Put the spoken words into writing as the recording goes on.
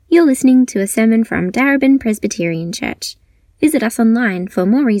You're listening to a sermon from Darebin Presbyterian Church. Visit us online for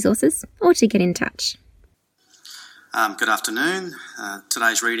more resources or to get in touch. Good afternoon.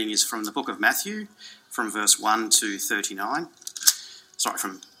 Today's reading is from the book of Matthew, from verse 1 to 39.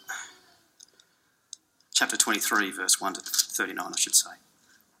 From chapter 23, verse 1 to 39, I should say.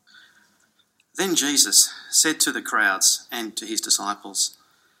 Then Jesus said to the crowds and to his disciples,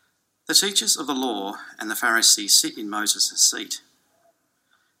 "The teachers of the law and the Pharisees sit in Moses' seat.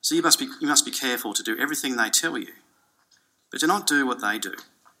 So you must be careful to do everything they tell you, but do not do what they do,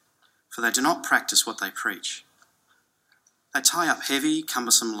 for they do not practice what they preach. They tie up heavy,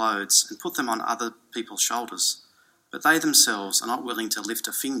 cumbersome loads and put them on other people's shoulders, but they themselves are not willing to lift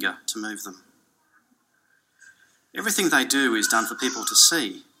a finger to move them. Everything they do is done for people to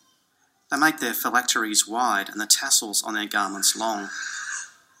see. They make their phylacteries wide and the tassels on their garments long.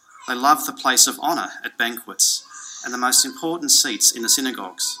 They love the place of honour at banquets and the most important seats in the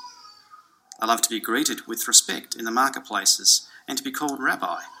synagogues. They love to be greeted with respect in the marketplaces and to be called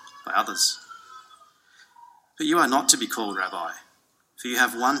rabbi by others. But you are not to be called rabbi, for you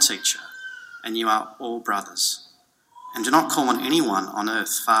have one teacher, and you are all brothers. And do not call on anyone on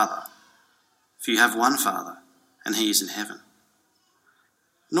earth Father, for you have one Father, and he is in heaven.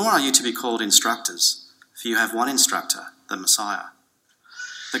 Nor are you to be called instructors, for you have one instructor, the Messiah.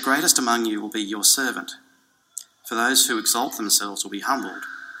 The greatest among you will be your servant. For those who exalt themselves will be humbled,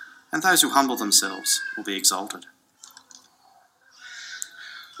 and those who humble themselves will be exalted.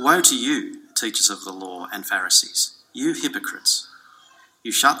 Woe to you, teachers of the law and Pharisees, you hypocrites!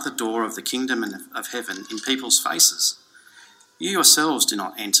 You shut the door of the kingdom of heaven in people's faces. You yourselves do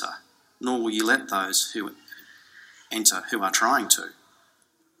not enter, nor will you let those who enter who are trying to.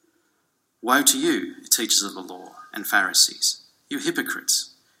 Woe to you, teachers of the law and Pharisees, you hypocrites!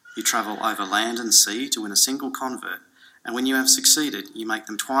 You travel over land and sea to win a single convert, and when you have succeeded, you make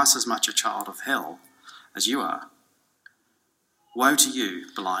them twice as much a child of hell as you are. Woe to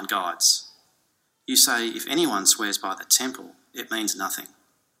you, blind guides! You say, if anyone swears by the temple, it means nothing.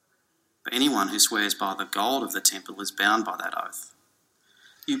 But anyone who swears by the gold of the temple is bound by that oath.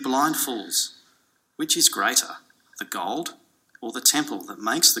 You blind fools! Which is greater, the gold or the temple that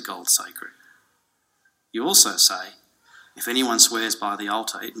makes the gold sacred? You also say, if anyone swears by the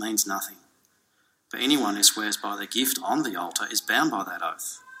altar, it means nothing. But anyone who swears by the gift on the altar is bound by that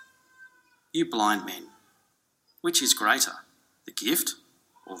oath. You blind men! Which is greater, the gift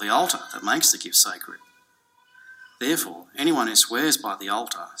or the altar that makes the gift sacred? Therefore, anyone who swears by the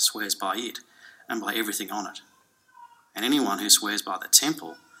altar swears by it and by everything on it. And anyone who swears by the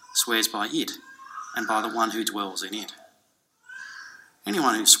temple swears by it and by the one who dwells in it.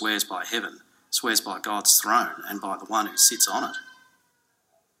 Anyone who swears by heaven swears by God's throne and by the one who sits on it.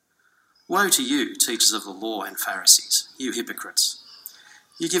 Woe to you, teachers of the law and Pharisees, you hypocrites!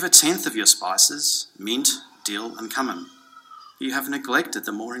 You give 1/10 of your spices, mint, dill and cumin. You have neglected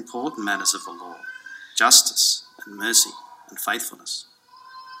the more important matters of the law, justice and mercy and faithfulness.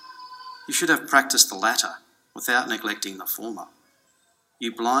 You should have practiced the latter without neglecting the former.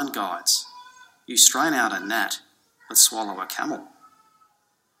 You blind guides! You strain out a gnat but swallow a camel.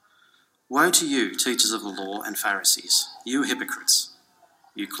 Woe to you, teachers of the law and Pharisees, you hypocrites!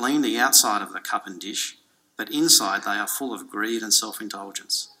 You clean the outside of the cup and dish, but inside they are full of greed and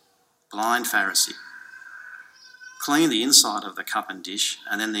self-indulgence. Blind Pharisee! Clean the inside of the cup and dish,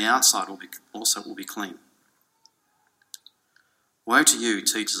 and then the outside will be clean. Woe to you,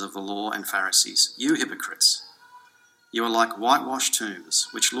 teachers of the law and Pharisees, you hypocrites! You are like whitewashed tombs,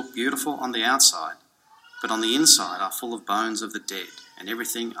 which look beautiful on the outside, but on the inside are full of bones of the dead and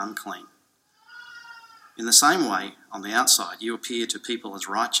everything unclean. In the same way, on the outside you appear to people as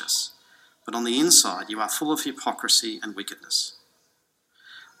righteous, but on the inside you are full of hypocrisy and wickedness.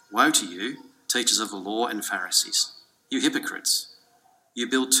 Woe to you, teachers of the law and Pharisees, you hypocrites! You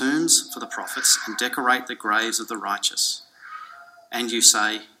build tombs for the prophets and decorate the graves of the righteous. And you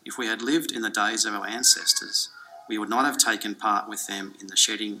say, if we had lived in the days of our ancestors, we would not have taken part with them in the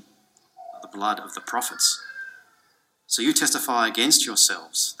shedding of the blood of the prophets. So you testify against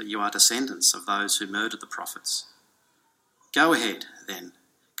yourselves that you are descendants of those who murdered the prophets. Go ahead, then,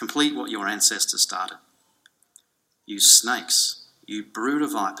 complete what your ancestors started. You snakes, you brood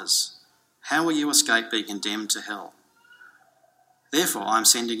of vipers, how will you escape being condemned to hell? Therefore I am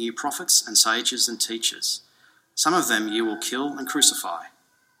sending you prophets and sages and teachers. Some of them you will kill and crucify.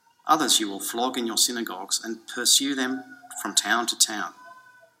 Others you will flog in your synagogues and pursue them from town to town.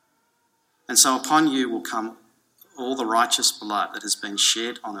 And so upon you will come all the righteous blood that has been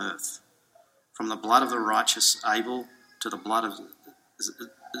shed on earth, from the blood of the righteous Abel to the blood of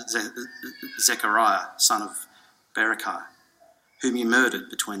Zechariah, son of Berechiah, whom you murdered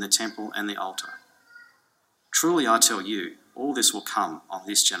between the temple and the altar. Truly I tell you, all this will come on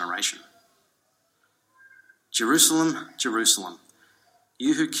this generation. Jerusalem, Jerusalem,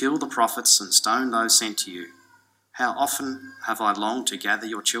 you who kill the prophets and stone those sent to you, how often have I longed to gather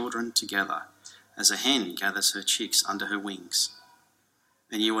your children together, as a hen gathers her chicks under her wings,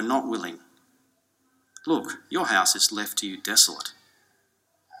 and you were not willing. Look, your house is left to you desolate.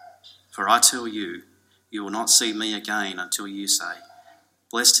 For I tell you, you will not see me again until you say,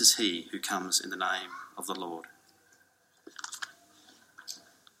 blessed is he who comes in the name of the Lord.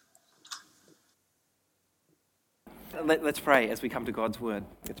 Let's pray as we come to God's word.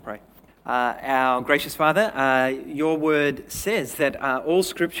 Let's pray. Our gracious Father, your word says that all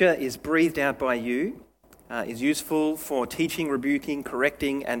scripture is breathed out by you, is useful for teaching, rebuking,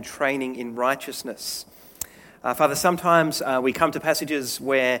 correcting, and training in righteousness. Father, sometimes we come to passages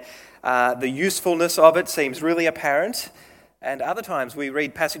where the usefulness of it seems really apparent, and other times we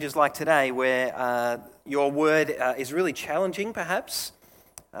read passages like today where your word is really challenging, perhaps,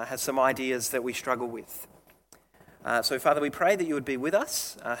 has some ideas that we struggle with. So, Father, we pray that you would be with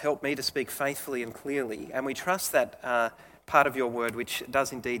us, help me to speak faithfully and clearly, and we trust that part of your word which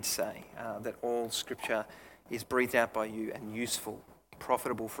does indeed say that all scripture is breathed out by you and useful,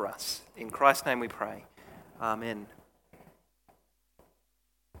 profitable for us. In Christ's name we pray. Amen.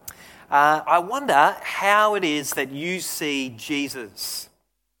 I wonder how it is that you see Jesus.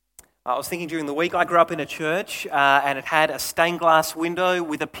 I was thinking during the week, I grew up in a church and it had a stained glass window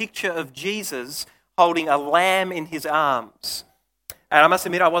with a picture of Jesus holding a lamb in his arms. And I must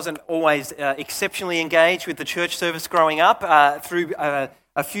admit, I wasn't always exceptionally engaged with the church service growing up. Through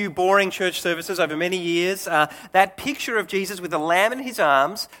a few boring church services over many years, that picture of Jesus with the lamb in his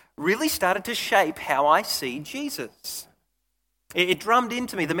arms really started to shape how I see Jesus. It drummed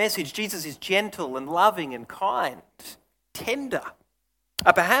into me the message, Jesus is gentle and loving and kind, tender.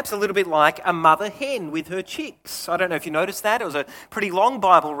 Perhaps a little bit like a mother hen with her chicks. I don't know if you noticed that. It was a pretty long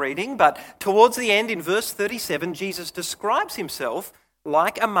Bible reading, but towards the end in verse 37, Jesus describes himself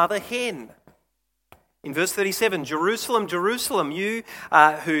like a mother hen. In verse 37, Jerusalem, Jerusalem, you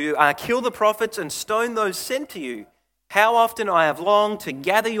who kill the prophets and stone those sent to you, how often I have longed to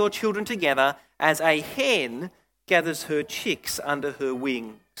gather your children together as a hen gathers her chicks under her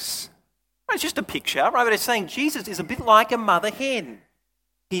wings. It's just a picture, right? But it's saying Jesus is a bit like a mother hen.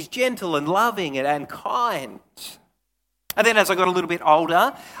 He's gentle and loving and kind. And then as I got a little bit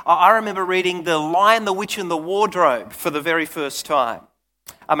older, I remember reading The Lion, the Witch and the Wardrobe for the very first time.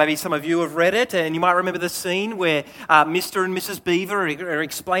 Maybe some of you have read it, and you might remember the scene where Mr. and Mrs. Beaver are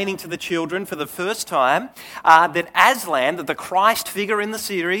explaining to the children for the first time that Aslan, the Christ figure in the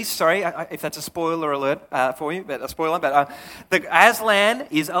series, sorry if that's a spoiler alert for you, but the Aslan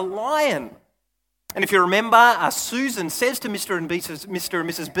is a lion. And if you remember, Susan says to Mr. and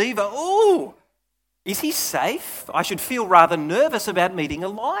Mrs. Beaver, "Oh, is he safe? I should feel rather nervous about meeting a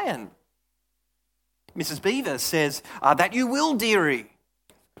lion." Mrs. Beaver says, "That you will, dearie."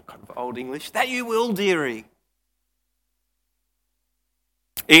 Kind of old English. "That you will, dearie."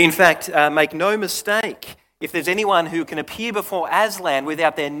 In fact, make no mistake, if there's anyone who can appear before Aslan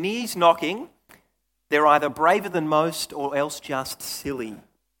without their knees knocking, they're either braver than most or else just silly.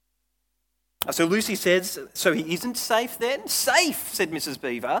 So Lucy says, "So he isn't safe then?" "Safe," said Mrs.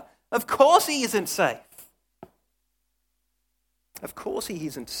 Beaver. "Of course he isn't safe. Of course he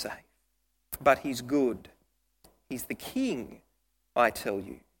isn't safe. But he's good. He's the king, I tell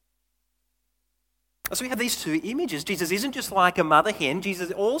you." So we have these two images. Jesus isn't just like a mother hen.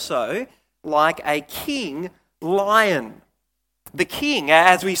 Jesus is also like a king lion. The king,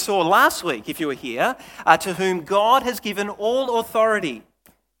 as we saw last week, if you were here, to whom God has given all authority.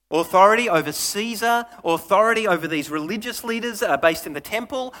 Authority over Caesar, authority over these religious leaders based in the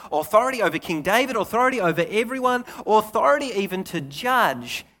temple, authority over King David, authority over everyone, authority even to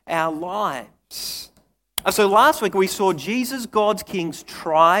judge our lives. So last week we saw Jesus, God's King's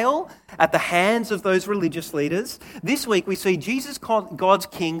trial at the hands of those religious leaders. This week we see Jesus, God's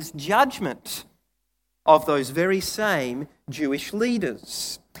King's judgment of those very same Jewish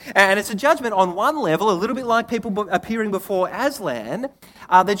leaders. And it's a judgment on one level, a little bit like people appearing before Aslan,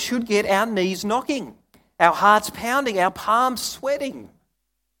 that should get our knees knocking, our hearts pounding, our palms sweating.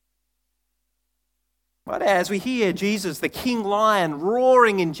 Right, as we hear Jesus, the king lion,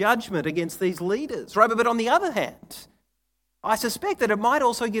 roaring in judgment against these leaders. Right, but on the other hand, I suspect that it might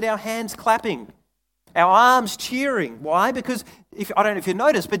also get our hands clapping, our arms cheering. Why? Because, I don't know if you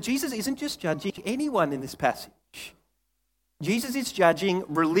noticed, but Jesus isn't just judging anyone in this passage. Jesus is judging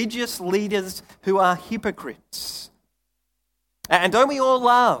religious leaders who are hypocrites. And don't we all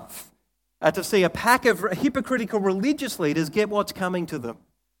love to see a pack of hypocritical religious leaders get what's coming to them.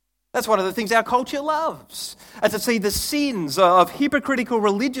 That's one of the things our culture loves, to see the sins of hypocritical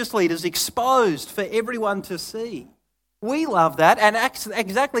religious leaders exposed for everyone to see. We love that, and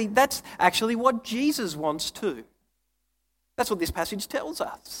exactly that's actually what Jesus wants too. That's what this passage tells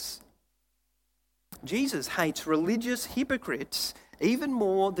us. Jesus hates religious hypocrites even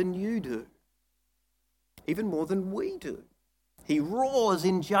more than you do, even more than we do. He roars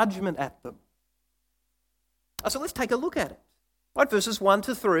in judgment at them. So let's take a look at it. Right, verses 1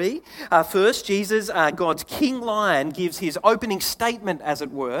 to 3. First, Jesus, God's king lion, gives his opening statement, as it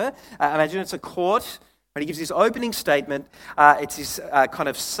were. Imagine it's a court. He gives his opening statement. It's his kind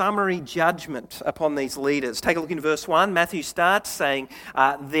of summary judgment upon these leaders. Take a look in verse 1. Matthew starts saying,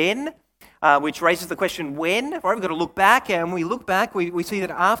 then, which raises the question, when? Right, we've got to look back, and when we look back, we see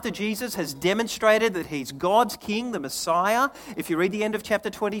that after Jesus has demonstrated that he's God's king, the Messiah, if you read the end of chapter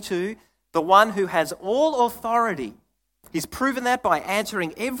 22, the one who has all authority, he's proven that by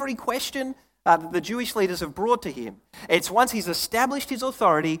answering every question that the Jewish leaders have brought to him. It's once he's established his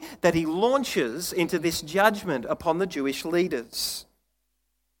authority that he launches into this judgment upon the Jewish leaders.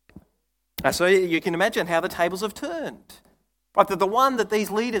 So you can imagine how the tables have turned. Right, that the one that these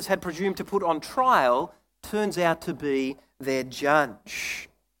leaders had presumed to put on trial turns out to be their judge.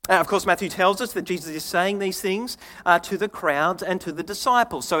 Of course, Matthew tells us that Jesus is saying these things to the crowds and to the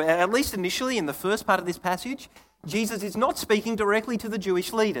disciples. So at least initially in the first part of this passage, Jesus is not speaking directly to the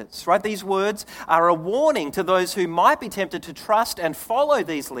Jewish leaders, right? These words are a warning to those who might be tempted to trust and follow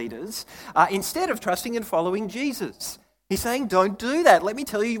these leaders instead of trusting and following Jesus. He's saying, don't do that. Let me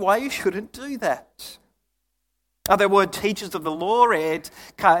tell you why you shouldn't do that. The word teachers of the law, it's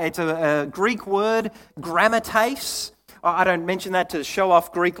a Greek word, grammates. I don't mention that to show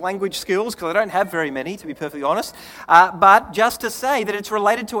off Greek language skills because I don't have very many, to be perfectly honest, but just to say that it's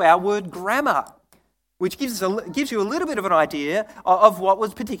related to our word grammar, which gives you a little bit of an idea of what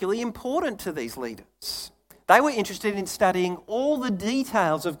was particularly important to these leaders. They were interested in studying all the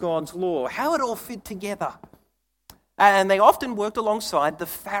details of God's law, how it all fit together. And they often worked alongside the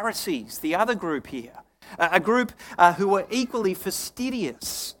Pharisees, the other group here, a group who were equally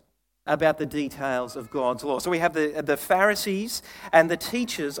fastidious about the details of God's law. So we have the Pharisees and the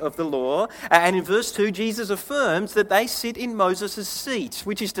teachers of the law. And in verse 2, Jesus affirms that they sit in Moses' seat,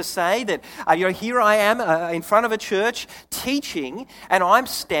 which is to say that here I am in front of a church teaching and I'm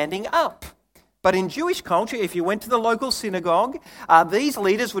standing up. But in Jewish culture, if you went to the local synagogue, these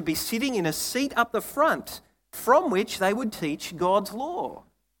leaders would be sitting in a seat up the front from which they would teach God's law.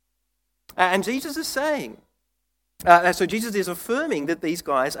 And Jesus is saying, so Jesus is affirming that these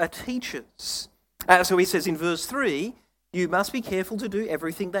guys are teachers. So he says in verse 3, you must be careful to do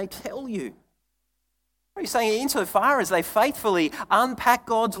everything they tell you. He's saying insofar as they faithfully unpack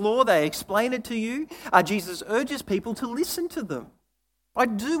God's law, they explain it to you, Jesus urges people to listen to them.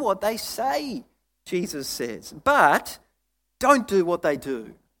 Do what they say, Jesus says, but don't do what they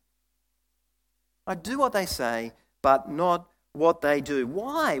do. Do what they say, but not what they do.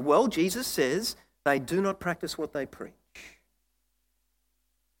 Why? Well, Jesus says they do not practice what they preach.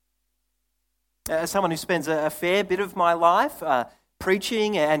 As someone who spends a fair bit of my life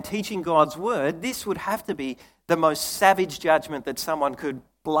preaching and teaching God's word, this would have to be the most savage judgment that someone could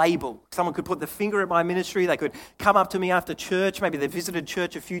label. Someone could put the finger at my ministry. They could come up to me after church. Maybe they visited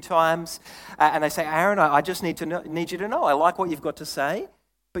church a few times, and they say, Aaron, I just need you to know, I like what you've got to say,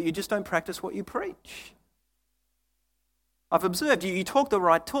 but you just don't practice what you preach. I've observed you talk the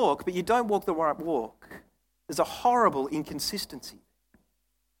right talk, but you don't walk the right walk. There's a horrible inconsistency.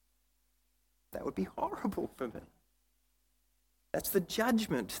 That would be horrible for me. That's the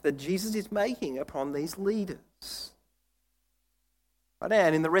judgment that Jesus is making upon these leaders. Right,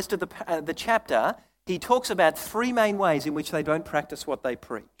 and in the rest of the chapter, he talks about three main ways in which they don't practice what they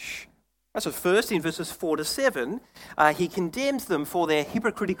preach. So first, in verses 4 to 7, he condemns them for their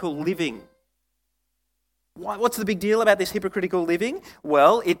hypocritical living. What's the big deal about this hypocritical living?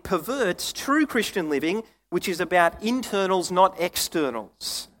 Well, it perverts true Christian living, which is about internals, not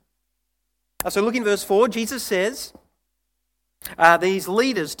externals. So look in verse 4, Jesus says, these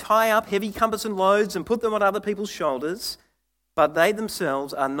leaders tie up heavy cumbersome loads and put them on other people's shoulders, but they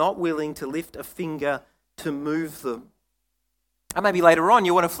themselves are not willing to lift a finger to move them. And maybe later on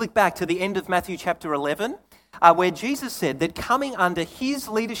you want to flick back to the end of Matthew chapter 11, where Jesus said that coming under his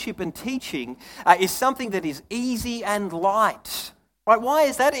leadership and teaching is something that is easy and light. Right? Why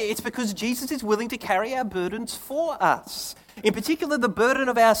is that? It's because Jesus is willing to carry our burdens for us. In particular, the burden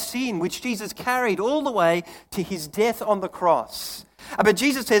of our sin, which Jesus carried all the way to his death on the cross. But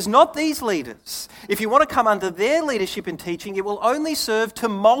Jesus says, not these leaders. If you want to come under their leadership and teaching, it will only serve to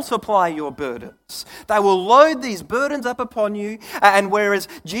multiply your burdens. They will load these burdens up upon you. And whereas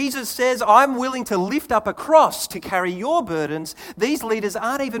Jesus says, I'm willing to lift up a cross to carry your burdens, these leaders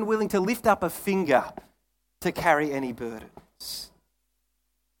aren't even willing to lift up a finger to carry any burdens.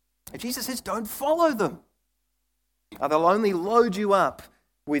 And Jesus says, don't follow them. They'll only load you up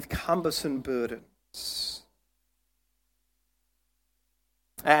with cumbersome burdens.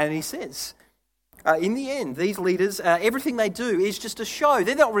 And he says, in the end, these leaders, everything they do is just a show.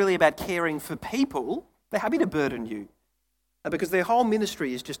 They're not really about caring for people. They're happy to burden you because their whole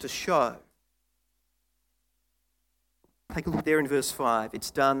ministry is just a show. Take a look there in verse 5. It's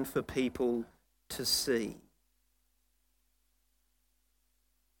done for people to see.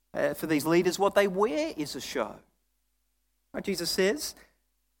 For these leaders, what they wear is a show. Right, Jesus says,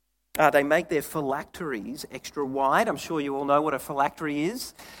 they make their phylacteries extra wide. I'm sure you all know what a phylactery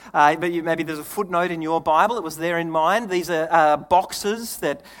is. But maybe there's a footnote in your Bible. It was there in mine. These are boxes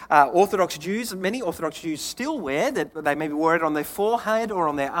that Orthodox Jews, many Orthodox Jews still wear, that they maybe wear it on their forehead or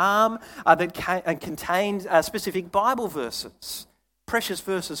on their arm, that contained specific Bible verses, precious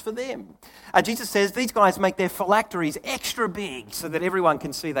verses for them. Jesus says these guys make their phylacteries extra big so that everyone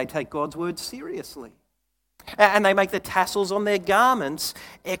can see they take God's word seriously. And they make the tassels on their garments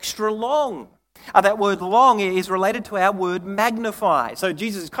extra long. That word long is related to our word magnify. So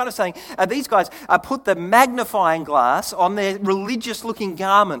Jesus is kind of saying, these guys put the magnifying glass on their religious-looking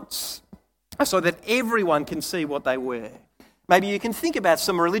garments so that everyone can see what they wear. Maybe you can think about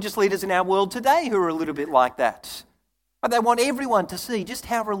some religious leaders in our world today who are a little bit like that. They want everyone to see just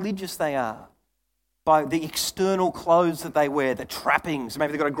how religious they are by the external clothes that they wear, the trappings.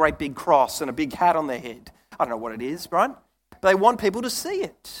 Maybe they've got a great big cross and a big hat on their head. I don't know what it is, right? But they want people to see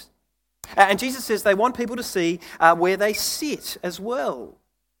it. And Jesus says they want people to see where they sit as well.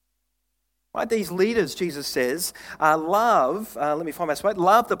 Right? These leaders, Jesus says, love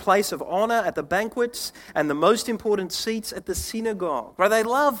the place of honor at the banquets and the most important seats at the synagogue. Right? They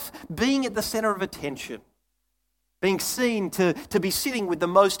love being at the center of attention, being seen to be sitting with the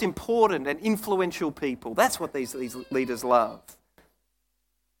most important and influential people. That's what these leaders love.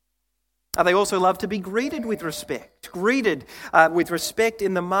 They also love to be greeted with respect. Greeted with respect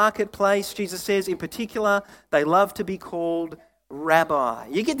in the marketplace, Jesus says, in particular, they love to be called rabbi.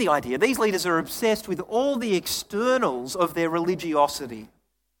 You get the idea. These leaders are obsessed with all the externals of their religiosity.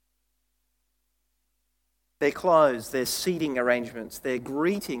 Their clothes, their seating arrangements, their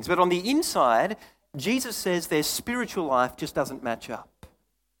greetings. But on the inside, Jesus says their spiritual life just doesn't match up.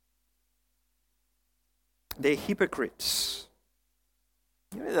 They're hypocrites.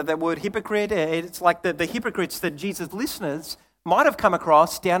 You know, that word hypocrite, it's like the hypocrites that Jesus' listeners might have come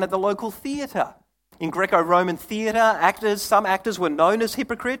across down at the local theatre. In Greco-Roman theatre, some actors were known as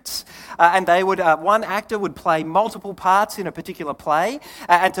hypocrites, and they would one actor would play multiple parts in a particular play,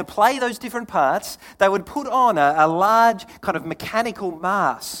 and to play those different parts, they would put on a large kind of mechanical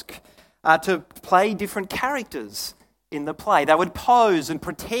mask to play different characters in the play. They would pose and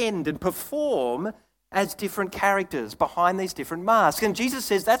pretend and perform as different characters behind these different masks. And Jesus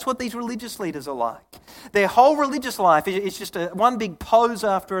says that's what these religious leaders are like. Their whole religious life is just one big pose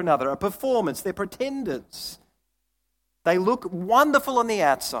after another, a performance. They're pretenders. They look wonderful on the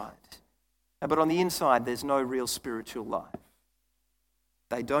outside, but on the inside there's no real spiritual life.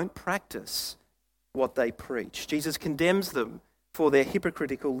 They don't practice what they preach. Jesus condemns them for their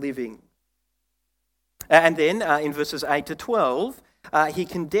hypocritical living. And then in verses 8 to 12, he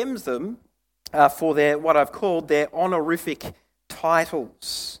condemns them for their what I've called their honorific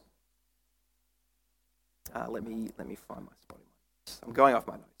titles. Let me find my spot in my notes. I'm going off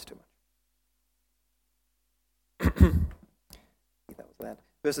my notes too much. That was that.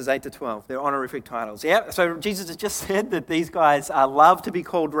 Verses 8 to 12, their honorific titles. Yeah, so Jesus has just said that these guys love to be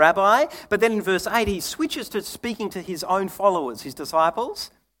called rabbi, but then in verse 8 he switches to speaking to his own followers, his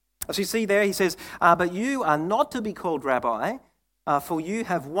disciples. As you see there, he says, but you are not to be called rabbi, for you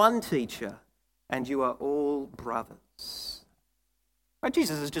have one teacher, and you are all brothers. Right,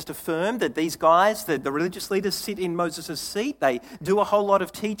 Jesus has just affirmed that these guys, the religious leaders, sit in Moses' seat. They do a whole lot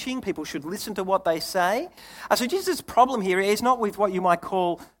of teaching. People should listen to what they say. So Jesus' problem here is not with what you might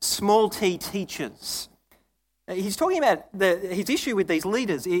call small t teachers. He's talking about his issue with these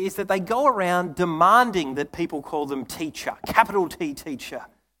leaders is that they go around demanding that people call them teacher, capital T teacher,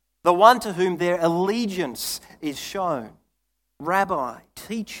 the one to whom their allegiance is shown. Rabbi,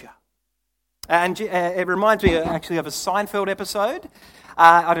 teacher. And it reminds me actually of a Seinfeld episode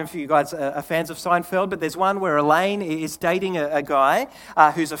I don't know if you guys are fans of Seinfeld, but there's one where Elaine is dating a guy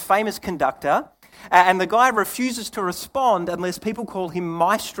who's a famous conductor, and the guy refuses to respond unless people call him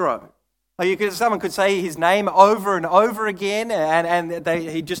Maestro. Someone could say his name over and over again, and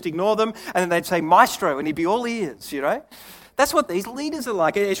he'd just ignore them, and then they'd say Maestro, and he'd be all ears, you know. That's what these leaders are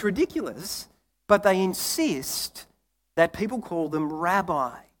like. It's ridiculous, but they insist that people call them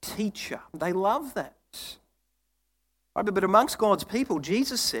rabbi, teacher. They love that. Right, but amongst God's people,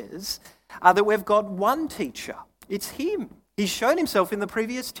 Jesus says that we've got one teacher. It's him. He's shown himself in the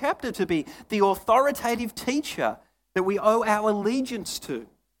previous chapter to be the authoritative teacher that we owe our allegiance to.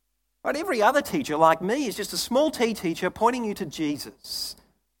 Right, every other teacher, like me, is just a small t teacher pointing you to Jesus.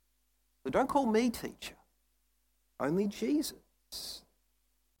 So don't call me teacher, only Jesus.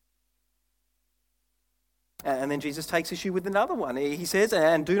 And then Jesus takes issue with another one. He says,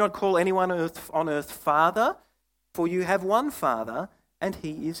 and do not call anyone on earth Father, for you have one Father, and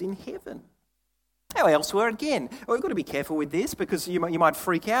he is in heaven. Now, elsewhere again, we've got to be careful with this because you might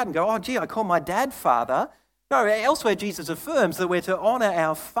freak out and go, oh, gee, I call my dad Father. No, elsewhere Jesus affirms that we're to honour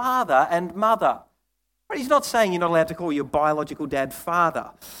our father and mother. But he's not saying you're not allowed to call your biological dad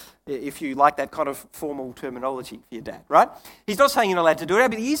father, if you like that kind of formal terminology for your dad, right? He's not saying you're not allowed to do it,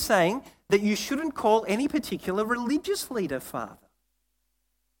 but he is saying that you shouldn't call any particular religious leader father.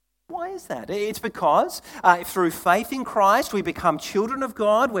 Why is that? It's because through faith in Christ, we become children of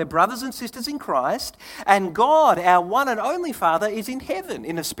God, we're brothers and sisters in Christ, and God, our one and only Father, is in heaven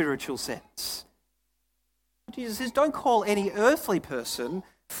in a spiritual sense. Jesus says, don't call any earthly person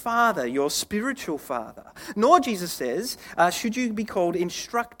father, your spiritual father. Nor, Jesus says, should you be called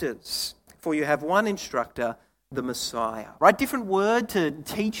instructors, for you have one instructor, the Messiah. Right? Different word to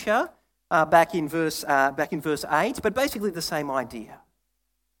teacher back in verse 8, but basically the same idea.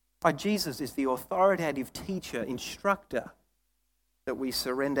 Right? Jesus is the authoritative teacher, instructor that we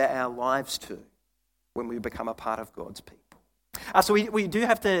surrender our lives to when we become a part of God's people. So we do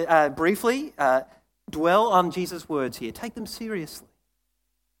have to briefly dwell on Jesus' words here. Take them seriously.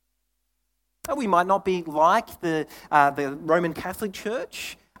 We might not be like the Roman Catholic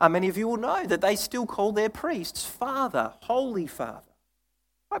Church. Many of you will know that they still call their priests Father, Holy Father.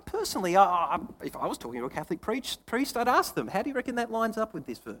 Personally, if I was talking to a Catholic priest, I'd ask them, how do you reckon that lines up with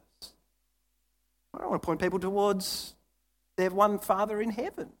this verse? I don't want to point people towards their one Father in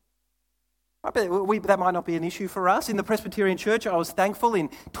heaven. But that might not be an issue for us. In the Presbyterian Church, I was thankful in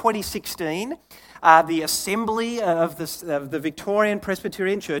 2016, the assembly of the Victorian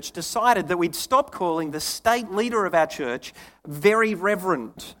Presbyterian Church decided that we'd stop calling the state leader of our church Very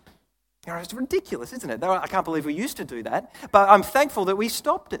Reverend. It's ridiculous, isn't it? I can't believe we used to do that, but I'm thankful that we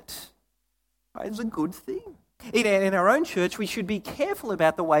stopped it. It's a good thing. In our own church, we should be careful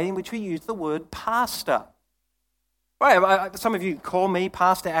about the way in which we use the word pastor. Right, some of you call me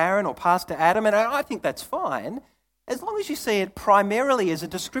Pastor Aaron or Pastor Adam, and I think that's fine, as long as you see it primarily as a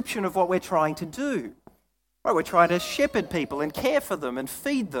description of what we're trying to do. Right, we're trying to shepherd people and care for them and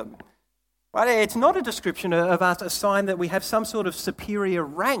feed them. Right, it's not a description of us, a sign that we have some sort of superior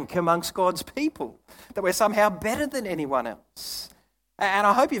rank amongst God's people, that we're somehow better than anyone else. And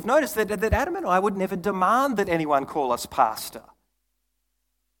I hope you've noticed that Adam and I would never demand that anyone call us pastor.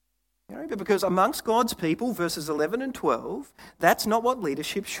 But because amongst God's people, verses 11 and 12, that's not what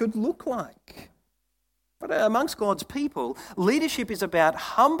leadership should look like. But amongst God's people, leadership is about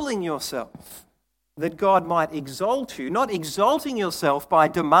humbling yourself that God might exalt you, not exalting yourself by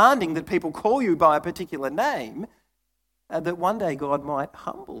demanding that people call you by a particular name, that one day God might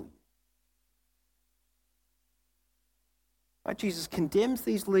humble you. Right? Jesus condemns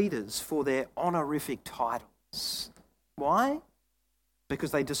these leaders for their honorific titles. Why?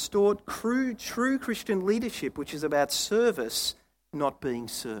 Because they distort true Christian leadership, which is about service, not being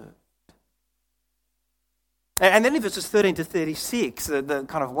served. And then in verses 13 to 36, the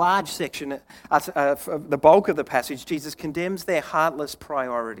kind of large section, the bulk of the passage, Jesus condemns their heartless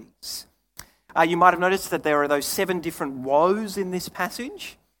priorities. You might have noticed that there are those 7 different woes in this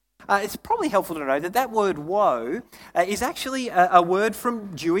passage. It's probably helpful to know that word woe is actually a word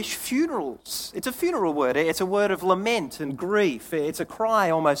from Jewish funerals. It's a funeral word. It's a word of lament and grief. It's a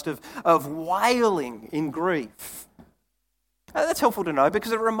cry almost of wailing in grief. That's helpful to know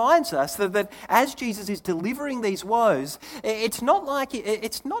because it reminds us that as Jesus is delivering these woes, it's not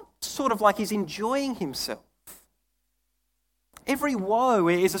sort of like he's enjoying himself. Every woe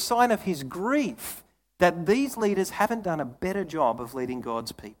is a sign of his grief that these leaders haven't done a better job of leading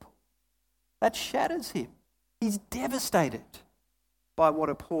God's people. That shatters him. He's devastated by what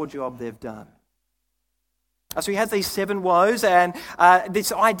a poor job they've done. So he has these 7 woes, and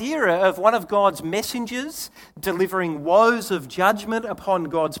this idea of one of God's messengers delivering woes of judgment upon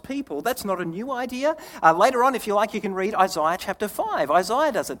God's people, that's not a new idea. Later on, if you like, you can read Isaiah chapter 5.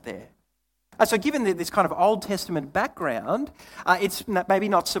 Isaiah does it there. So given this kind of Old Testament background, it's maybe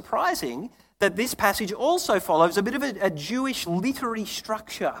not surprising that this passage also follows a bit of a Jewish literary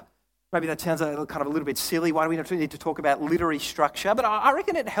structure. Maybe that sounds a little bit silly. Why do we need to talk about literary structure? But I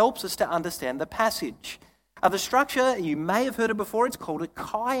reckon it helps us to understand the passage. The structure, you may have heard it before, it's called a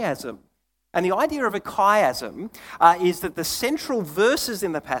chiasm. And the idea of a chiasm is that the central verses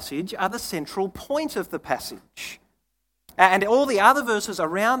in the passage are the central point of the passage. And all the other verses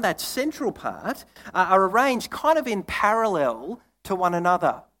around that central part are arranged kind of in parallel to one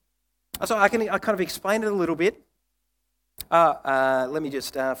another. So I kind of explain it a little bit. Let me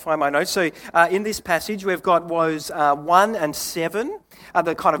just find my notes. So in this passage, we've got woes 1 and 7,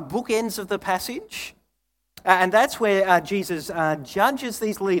 the kind of bookends of the passage. And that's where Jesus judges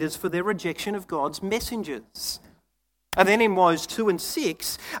these leaders for their rejection of God's messengers. And then in woes 2 and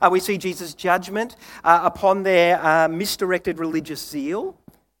 6, we see Jesus' judgment upon their misdirected religious zeal.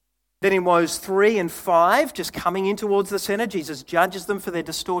 Then in woes 3 and 5, just coming in towards the centre, Jesus judges them for their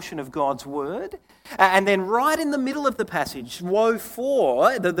distortion of God's word. And then right in the middle of the passage, woe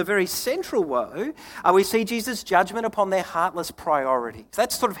 4, the very central woe, we see Jesus' judgment upon their heartless priorities.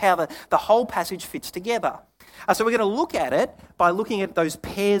 That's sort of how the whole passage fits together. So we're going to look at it by looking at those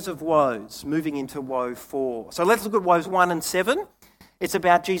pairs of woes, moving into woe 4. So let's look at woes 1 and 7. It's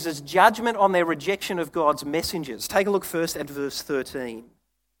about Jesus' judgment on their rejection of God's messengers. Take a look first at verse 13.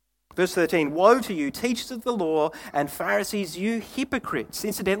 Verse 13, woe to you, teachers of the law and Pharisees, you hypocrites.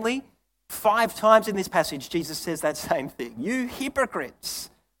 Incidentally, 5 times in this passage, Jesus says that same thing. You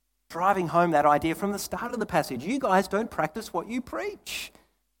hypocrites. Driving home that idea from the start of the passage. You guys don't practice what you preach.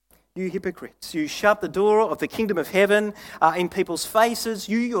 You hypocrites. You shut the door of the kingdom of heaven in people's faces.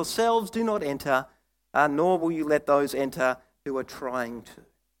 You yourselves do not enter, nor will you let those enter who are trying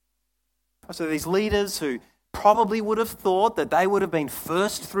to. So these leaders who probably would have thought that they would have been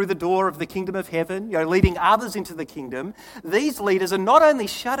first through the door of the kingdom of heaven, leading others into the kingdom. These leaders are not only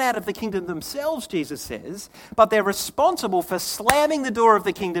shut out of the kingdom themselves, Jesus says, but they're responsible for slamming the door of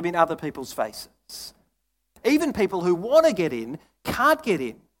the kingdom in other people's faces. Even people who want to get in can't get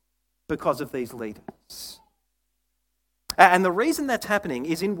in because of these leaders. And the reason that's happening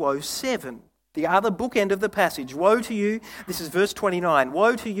is in woe 7. The other bookend of the passage, woe to you, this is verse 29,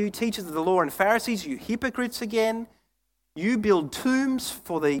 woe to you, teachers of the law and Pharisees, you hypocrites again. You build tombs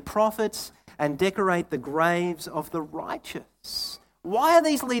for the prophets and decorate the graves of the righteous. Why are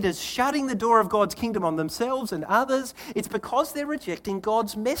these leaders shutting the door of God's kingdom on themselves and others? It's because they're rejecting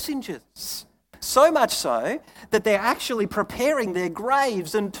God's messengers. So much so that they're actually preparing their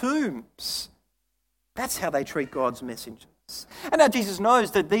graves and tombs. That's how they treat God's messengers. And now Jesus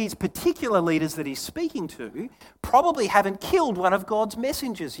knows that these particular leaders that he's speaking to probably haven't killed one of God's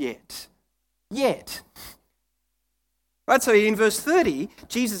messengers yet. Right, so in verse 30,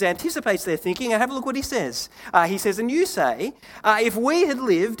 Jesus anticipates their thinking, and have a look what he says. He says, and you say, if we had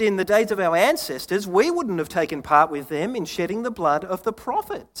lived in the days of our ancestors, we wouldn't have taken part with them in shedding the blood of the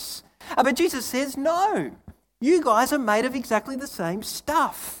prophets. But Jesus says, no, you guys are made of exactly the same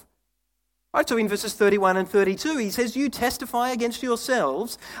stuff. Right, so in verses 31 and 32, he says, you testify against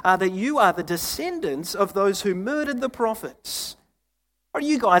yourselves that you are the descendants of those who murdered the prophets. Or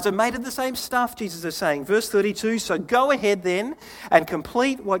you guys are made of the same stuff, Jesus is saying. Verse 32, so go ahead then and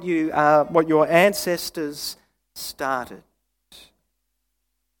complete what your ancestors started.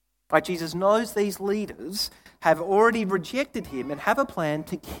 Right, Jesus knows these leaders have already rejected him and have a plan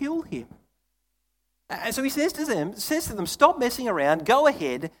to kill him. And so he says to them, stop messing around, go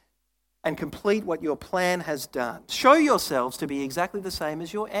ahead and complete what your plan has done. Show yourselves to be exactly the same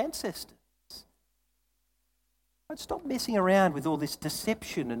as your ancestors. Don't stop messing around with all this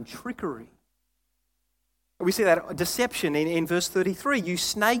deception and trickery. We see that deception in verse 33. You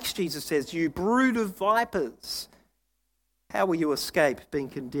snakes, Jesus says, you brood of vipers. How will you escape being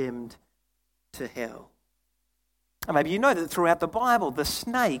condemned to hell? And maybe you know that throughout the Bible, the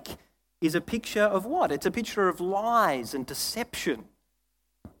snake is a picture of what? It's a picture of lies and deception.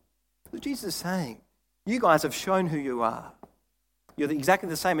 So Jesus is saying, you guys have shown who you are. You're exactly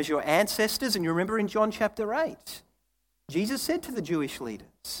the same as your ancestors, and you remember in John chapter 8, Jesus said to the Jewish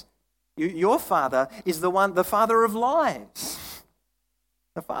leaders, your father is the father of lies,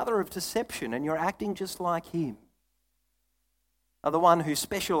 the father of deception, and you're acting just like him. The one who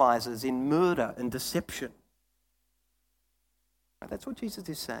specializes in murder and deception. That's what Jesus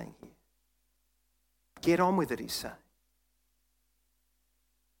is saying here. Get on with it, he's saying.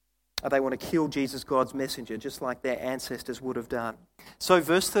 They want to kill Jesus, God's messenger, just like their ancestors would have done. So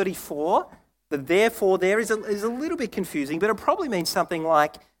verse 34, the therefore there is a little bit confusing, but it probably means something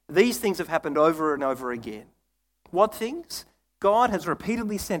like, these things have happened over and over again. What things? God has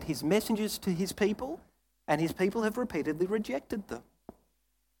repeatedly sent his messengers to his people, and his people have repeatedly rejected them.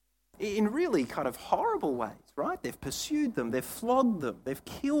 In really kind of horrible ways, right? They've pursued them, they've flogged them, they've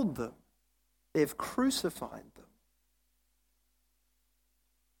killed them, they've crucified them.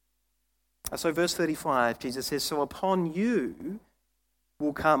 So verse 35, Jesus says, so upon you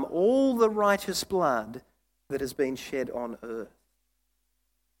will come all the righteous blood that has been shed on earth.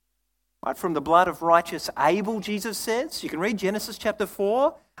 Right, from the blood of righteous Abel, Jesus says. You can read Genesis chapter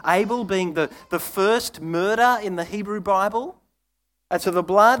 4, Abel being the first murder in the Hebrew Bible. And so the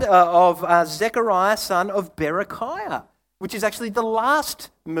blood of Zechariah, son of Berechiah, which is actually the last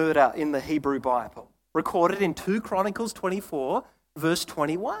murder in the Hebrew Bible, recorded in 2 Chronicles 24, verse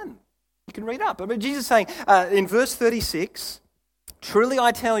 21. You can read up. I mean, Jesus is saying in verse 36, truly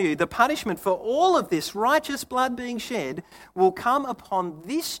I tell you, the punishment for all of this righteous blood being shed will come upon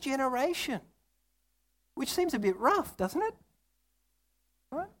this generation. Which seems a bit rough, doesn't it?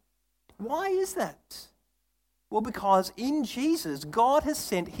 Right? Why is that? Well, because in Jesus, God has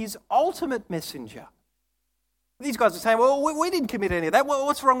sent his ultimate messenger. These guys are saying, well, we didn't commit any of that. Well,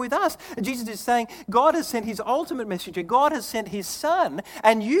 what's wrong with us? And Jesus is saying, God has sent his ultimate messenger. God has sent his son,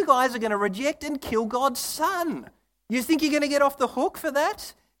 and you guys are going to reject and kill God's son. You think you're going to get off the hook for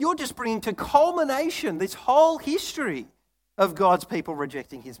that? You're just bringing to culmination this whole history of God's people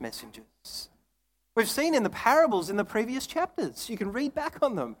rejecting his messengers. We've seen in the parables in the previous chapters. You can read back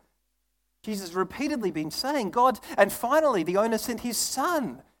on them. Jesus has repeatedly been saying, God, and finally the owner sent his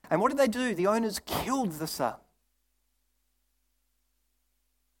son. And what did they do? The owners killed the son.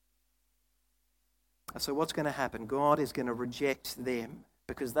 So what's going to happen? God is going to reject them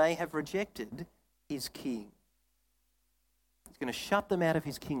because they have rejected his king. He's going to shut them out of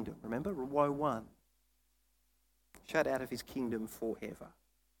his kingdom. Remember, woe one. Shut out of his kingdom forever.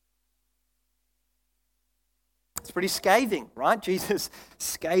 It's pretty scathing, right? Jesus'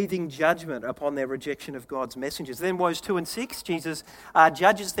 scathing judgment upon their rejection of God's messengers. Then woes 2 and 6, Jesus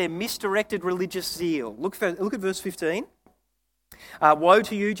judges their misdirected religious zeal. Look at verse 15. Woe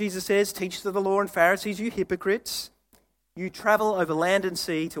to you, Jesus says, teachers of the law and Pharisees, you hypocrites. You travel over land and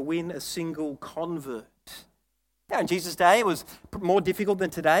sea to win a single convert. Now, in Jesus' day, it was more difficult than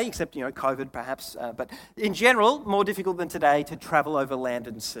today, except, COVID perhaps. But in general, more difficult than today to travel over land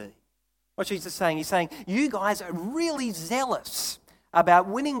and sea. What's Jesus saying? He's saying, you guys are really zealous about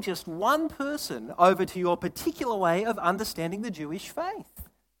winning just one person over to your particular way of understanding the Jewish faith.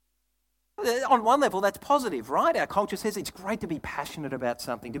 On one level, that's positive, right? Our culture says it's great to be passionate about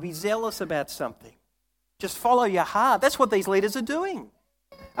something, to be zealous about something. Just follow your heart. That's what these leaders are doing.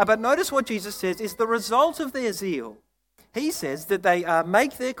 But notice what Jesus says is the result of their zeal. He says that they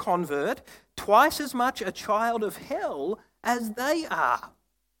make their convert twice as much a child of hell as they are.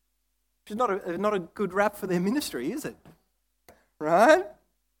 Which is not a good rap for their ministry, is it? Right?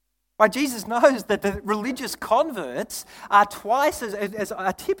 But Jesus knows that the religious converts are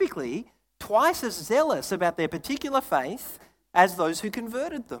are typically twice as zealous about their particular faith as those who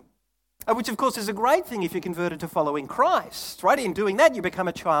converted them. Which, of course, is a great thing if you're converted to following Christ, right? In doing that, you become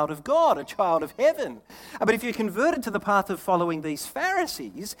a child of God, a child of heaven. But if you're converted to the path of following these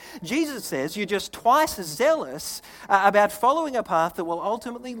Pharisees, Jesus says you're just twice as zealous about following a path that will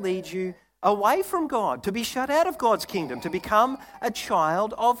ultimately lead you away from God, to be shut out of God's kingdom, to become a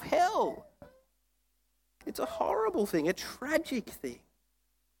child of hell. It's a horrible thing, a tragic thing.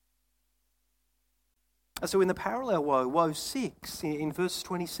 So in the parallel woe 6, in verse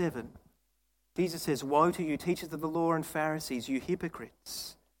 27, Jesus says, woe to you, teachers of the law and Pharisees, you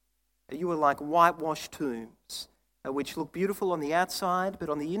hypocrites. You are like whitewashed tombs, which look beautiful on the outside, but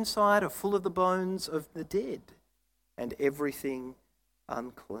on the inside are full of the bones of the dead and everything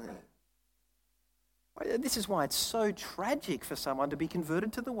unclean. This is why it's so tragic for someone to be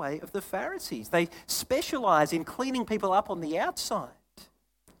converted to the way of the Pharisees. They specialise in cleaning people up on the outside,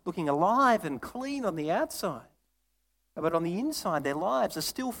 looking alive and clean on the outside. But on the inside, their lives are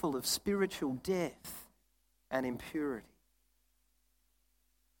still full of spiritual death and impurity.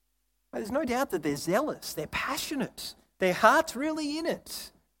 There's no doubt that they're zealous, they're passionate, their heart's really in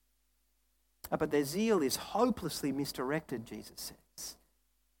it. But their zeal is hopelessly misdirected, Jesus says,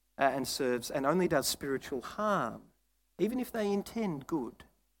 and serves and only does spiritual harm, even if they intend good.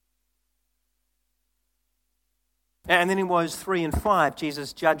 And then in woes 3 and 5,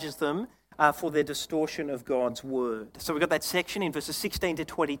 Jesus judges them for their distortion of God's word. So we've got that section in verses 16 to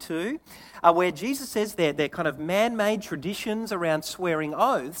 22 where Jesus says their kind of man-made traditions around swearing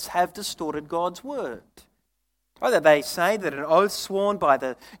oaths have distorted God's word. Either they say that an oath sworn by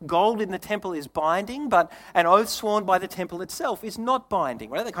the gold in the temple is binding, but an oath sworn by the temple itself is not binding.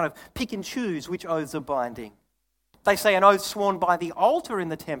 Right? They kind of pick and choose which oaths are binding. They say an oath sworn by the altar in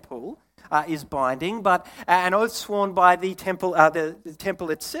the temple is binding, but an oath sworn by the temple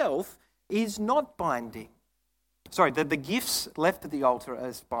itself is not binding. Sorry, the gifts left at the altar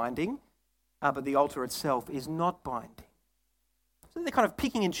is binding, but the altar itself is not binding. So they're kind of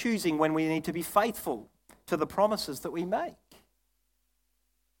picking and choosing when we need to be faithful to the promises that we make.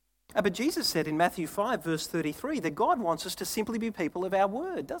 But Jesus said in Matthew 5, verse 33, that God wants us to simply be people of our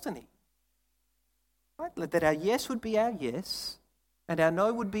word, doesn't he? Right? That our yes would be our yes, and our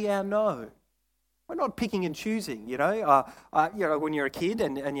no would be our no. We're not picking and choosing, when you're a kid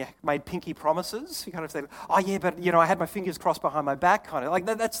and you made pinky promises, you kind of say, oh yeah, but I had my fingers crossed behind my back, kind of. Like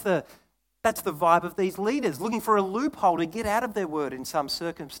that's the vibe of these leaders, looking for a loophole to get out of their word in some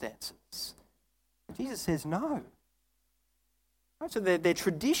circumstances. Jesus says no. Right, so their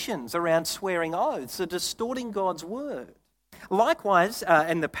traditions around swearing oaths are distorting God's word. Likewise,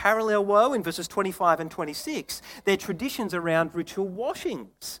 in the parallel woe in verses 25 and 26, their traditions around ritual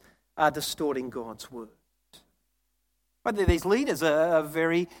washings are distorting God's word. But these leaders are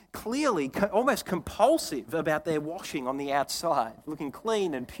very clearly, almost compulsive about their washing on the outside, looking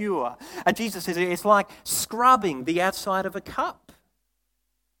clean and pure. And Jesus says it's like scrubbing the outside of a cup.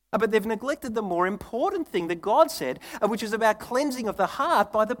 But they've neglected the more important thing that God said, which is about cleansing of the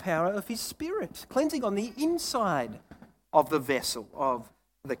heart by the power of his Spirit, cleansing on the inside of the vessel, of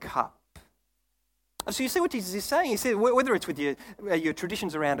the cup. So you see what Jesus is saying. He said, whether it's with your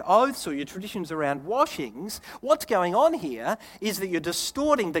traditions around oaths or your traditions around washings, what's going on here is that you're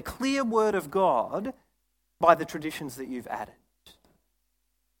distorting the clear word of God by the traditions that you've added.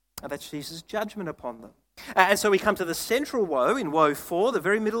 And that's Jesus' judgment upon them. And so we come to the central woe in woe 4, the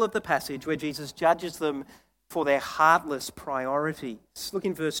very middle of the passage, where Jesus judges them for their heartless priorities. Look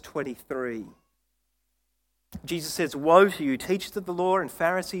in verse 23. Jesus says, "Woe to you, teachers of the law and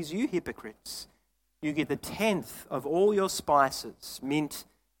Pharisees, you hypocrites! You give the 10th of all your spices, mint,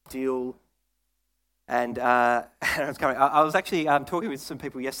 dill, and I was actually talking with some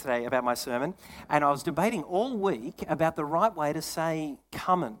people yesterday about my sermon, and I was debating all week about the right way to say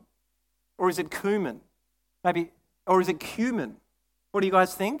cumin. Or is it cumin? Maybe, or is it cumin? What do you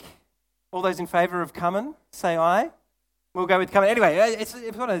guys think? All those in favour of cumin, say aye. We'll go with cumin. Anyway, it's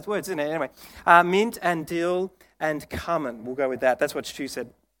one of those words, isn't it? Anyway, mint and dill and cumin. We'll go with that. That's what Stu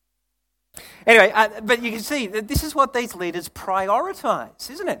said. Anyway, but you can see that this is what these leaders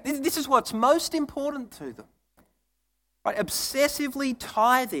prioritise, isn't it? This is what's most important to them. Right? Obsessively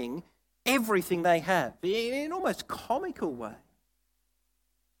tithing everything they have in an almost comical way.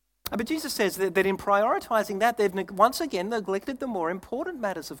 But Jesus says that in prioritising that, they've once again neglected the more important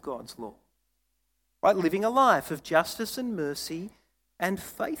matters of God's law. Right? Living a life of justice and mercy and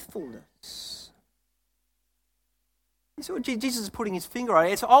faithfulness. You see what Jesus is putting his finger on?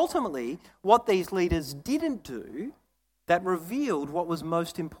 It's ultimately what these leaders didn't do that revealed what was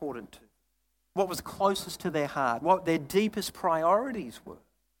most important to them, what was closest to their heart, what their deepest priorities were.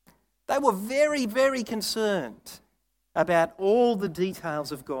 They were very, very concerned about all the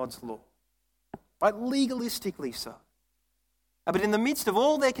details of God's law, right? Legalistically so. But in the midst of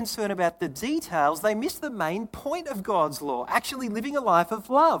all their concern about the details, they missed the main point of God's law, actually living a life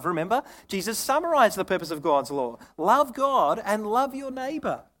of love. Remember, Jesus summarised the purpose of God's law. Love God and love your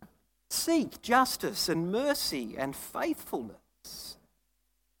neighbour. Seek justice and mercy and faithfulness.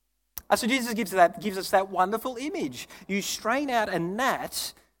 So Jesus gives us that wonderful image. You strain out a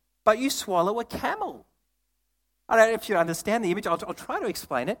gnat, but you swallow a camel. I don't know if you understand the image. I'll try to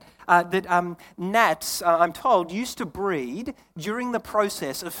explain it. That gnats, I'm told, used to breed during the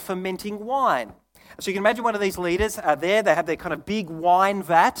process of fermenting wine. So you can imagine one of these leaders there. They have their kind of big wine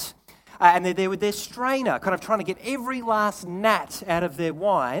vat, and they're there with their strainer, kind of trying to get every last gnat out of their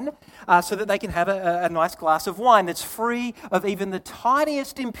wine so that they can have a nice glass of wine that's free of even the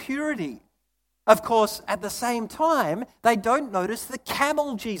tiniest impurity. Of course, at the same time, they don't notice the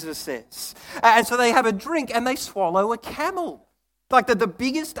camel, Jesus says. And so they have a drink and they swallow a camel. Like the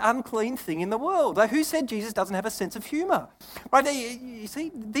biggest unclean thing in the world. Like, who said Jesus doesn't have a sense of humour? Right? You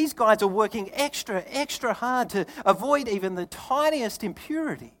see, these guys are working extra hard to avoid even the tiniest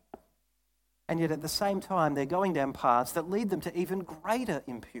impurity. And yet at the same time, they're going down paths that lead them to even greater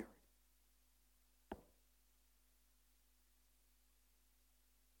impurity.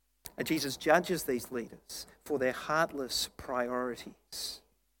 Jesus judges these leaders for their heartless priorities.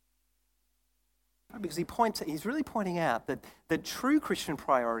 Because he's really pointing out that true Christian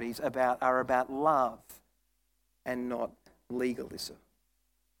priorities are about love and not legalism.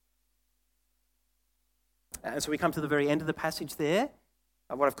 And so we come to the very end of the passage there,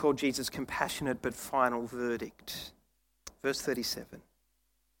 what I've called Jesus' compassionate but final verdict. Verse 37.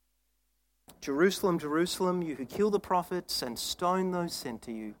 Jerusalem, Jerusalem, you who kill the prophets and stone those sent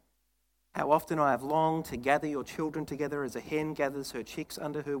to you. How often I have longed to gather your children together as a hen gathers her chicks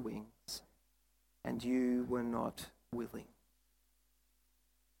under her wings, and you were not willing.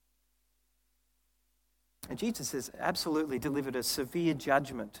 And Jesus has absolutely delivered a severe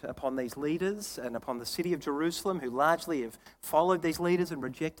judgment upon these leaders and upon the city of Jerusalem, who largely have followed these leaders and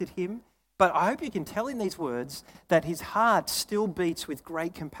rejected him. But I hope you can tell in these words that his heart still beats with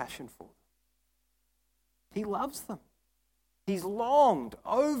great compassion for them. He loves them. He's longed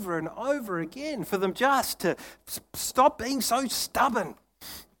over and over again for them just to stop being so stubborn,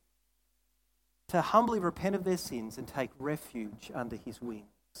 to humbly repent of their sins and take refuge under his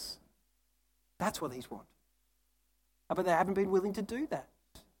wings. That's what he's wanted. But they haven't been willing to do that.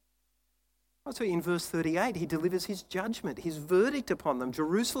 So in verse 38, he delivers his judgment, his verdict upon them.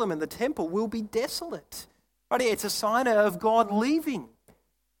 Jerusalem and the temple will be desolate. Right? It's a sign of God leaving,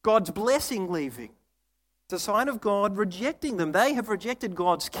 God's blessing leaving. It's a sign of God rejecting them. They have rejected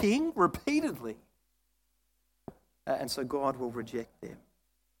God's king repeatedly. And so God will reject them.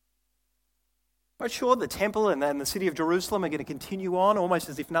 But sure, the temple and the city of Jerusalem are going to continue on almost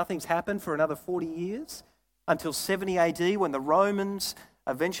as if nothing's happened for another 40 years until 70 AD when the Romans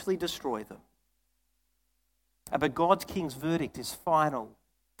eventually destroy them. But God's king's verdict is final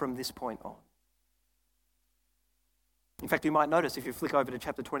from this point on. In fact, you might notice if you flick over to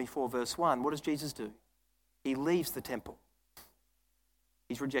chapter 24, verse 1, what does Jesus do? He leaves the temple.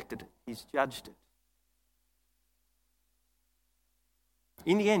 He's rejected it. He's judged it.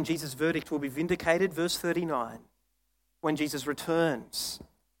 In the end, Jesus' verdict will be vindicated. Verse 39, when Jesus returns,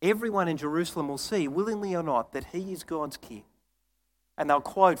 everyone in Jerusalem will see, willingly or not, that he is God's king. And they'll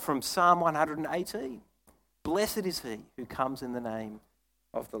quote from Psalm 118, "Blessed is he who comes in the name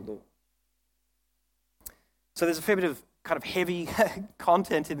of the Lord." So there's a fair bit of kind of heavy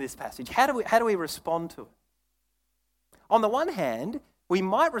content in this passage. How do we respond to it? On the one hand, we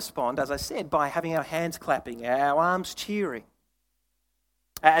might respond, as I said, by having our hands clapping, our arms cheering,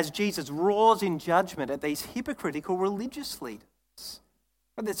 as Jesus roars in judgment at these hypocritical religious leaders.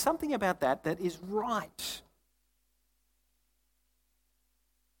 But there's something about that is right.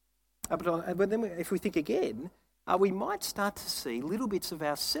 But then if we think again, we might start to see little bits of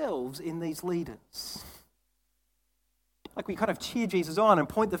ourselves in these leaders. Like we kind of cheer Jesus on and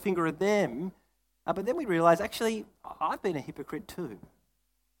point the finger at them, but then we realise, actually, I've been a hypocrite too.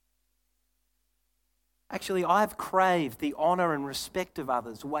 Actually, I've craved the honour and respect of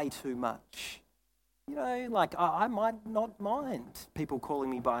others way too much. You know, like I might not mind people calling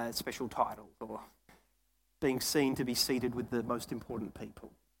me by a special title or being seen to be seated with the most important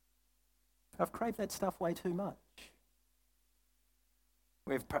people. I've craved that stuff way too much.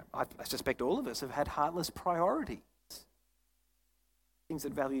 I suspect all of us have had heartless priorities. Things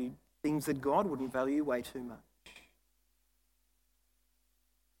that God wouldn't value way too much.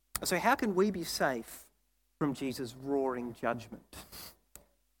 So how can we be safe from Jesus' roaring judgment?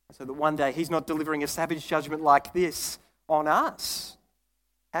 So that one day he's not delivering a savage judgment like this on us.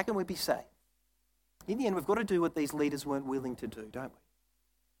 How can we be safe? In the end, we've got to do what these leaders weren't willing to do, don't we?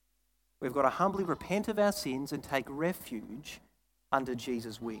 We've got to humbly repent of our sins and take refuge under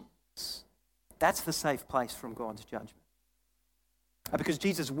Jesus' wings. That's the safe place from God's judgment. Because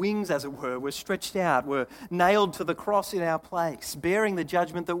Jesus' wings, as it were stretched out, were nailed to the cross in our place, bearing the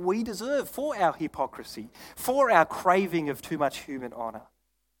judgment that we deserve for our hypocrisy, for our craving of too much human honour.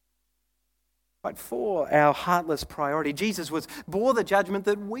 But for our heartless priority, Jesus bore the judgment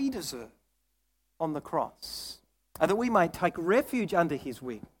that we deserve on the cross, that we might take refuge under his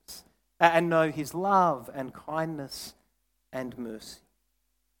wings and know his love and kindness and mercy.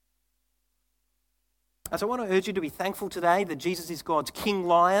 So I want to urge you to be thankful today that Jesus is God's King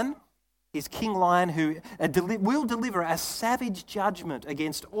Lion, his King Lion who will deliver a savage judgment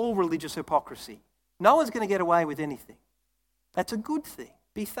against all religious hypocrisy. No one's going to get away with anything. That's a good thing.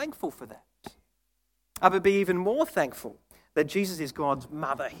 Be thankful for that. But be even more thankful that Jesus is God's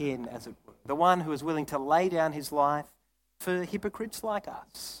mother hen, as it were, the one who is willing to lay down his life for hypocrites like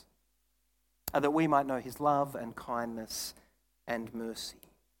us, that we might know his love and kindness and mercy.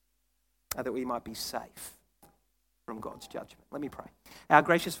 That we might be safe from God's judgment. Let me pray. Our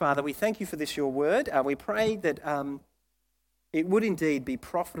gracious Father, we thank you for this, your word. We pray that it would indeed be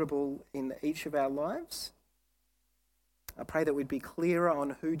profitable in each of our lives. I pray that we'd be clearer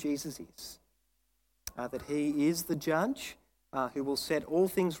on who Jesus is. that he is the judge who will set all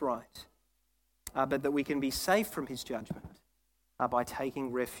things right, but that we can be safe from his judgment by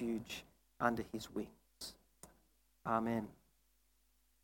taking refuge under his wings. Amen.